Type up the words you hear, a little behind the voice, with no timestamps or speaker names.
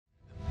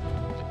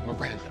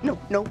Miranda. No,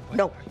 no,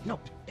 no, no,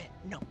 Ben,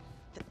 no.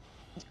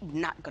 I'm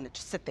not gonna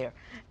just sit there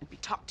and be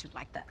talked to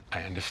like that.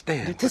 I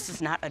understand. This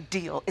is not a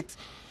deal. It's,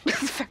 in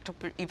fact,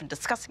 even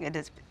discussing it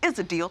is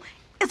a deal.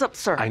 It's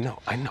absurd. I know,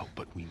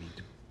 but we need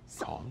to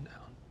calm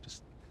down.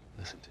 Just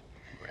listen to me,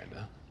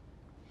 Miranda.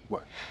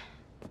 What?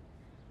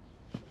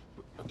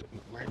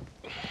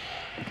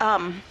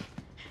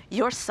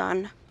 Your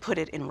son put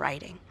it in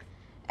writing,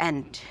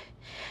 and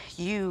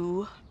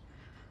you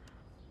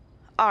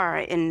are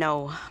in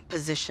no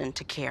position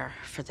to care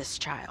for this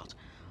child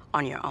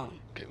on your own.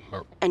 Okay,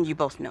 and you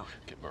both know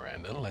it. Okay,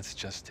 Miranda, let's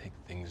just take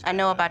things I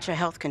know about your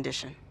health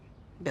condition,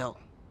 Bill.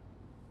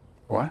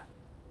 What?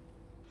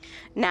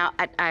 Now,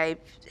 I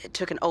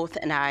took an oath,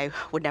 and I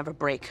would never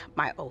break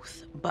my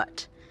oath,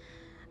 but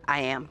I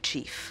am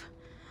chief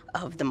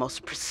of the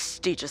most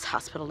prestigious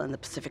hospital in the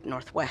Pacific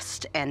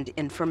Northwest, and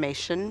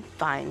information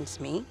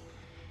finds me,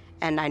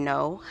 and I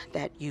know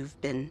that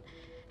you've been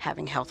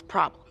having health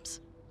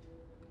problems.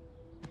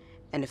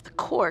 And if the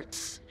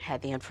courts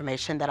had the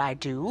information that I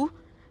do,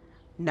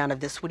 none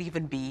of this would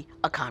even be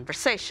a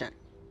conversation.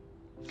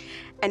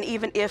 And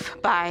even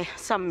if by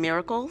some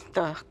miracle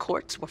the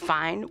courts were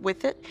fine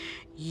with it,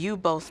 you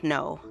both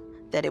know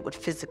that it would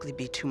physically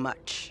be too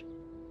much.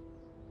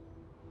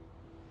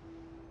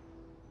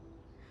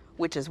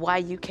 Which is why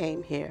you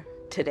came here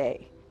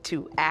today,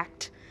 to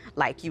act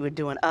like you were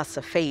doing us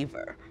a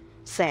favor,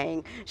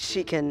 saying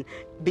she can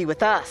be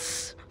with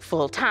us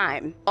full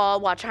time,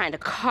 all while trying to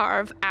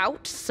carve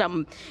out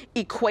some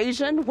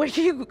equation where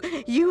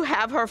you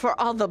have her for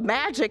all the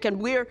magic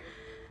and we're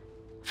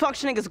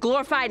functioning as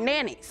glorified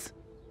nannies.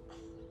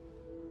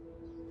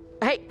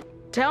 Hey,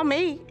 tell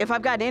me if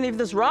I've got any of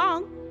this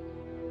wrong.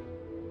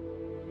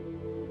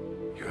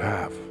 You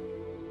have.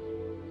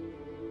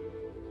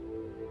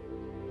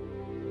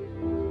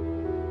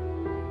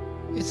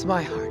 It's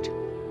my heart.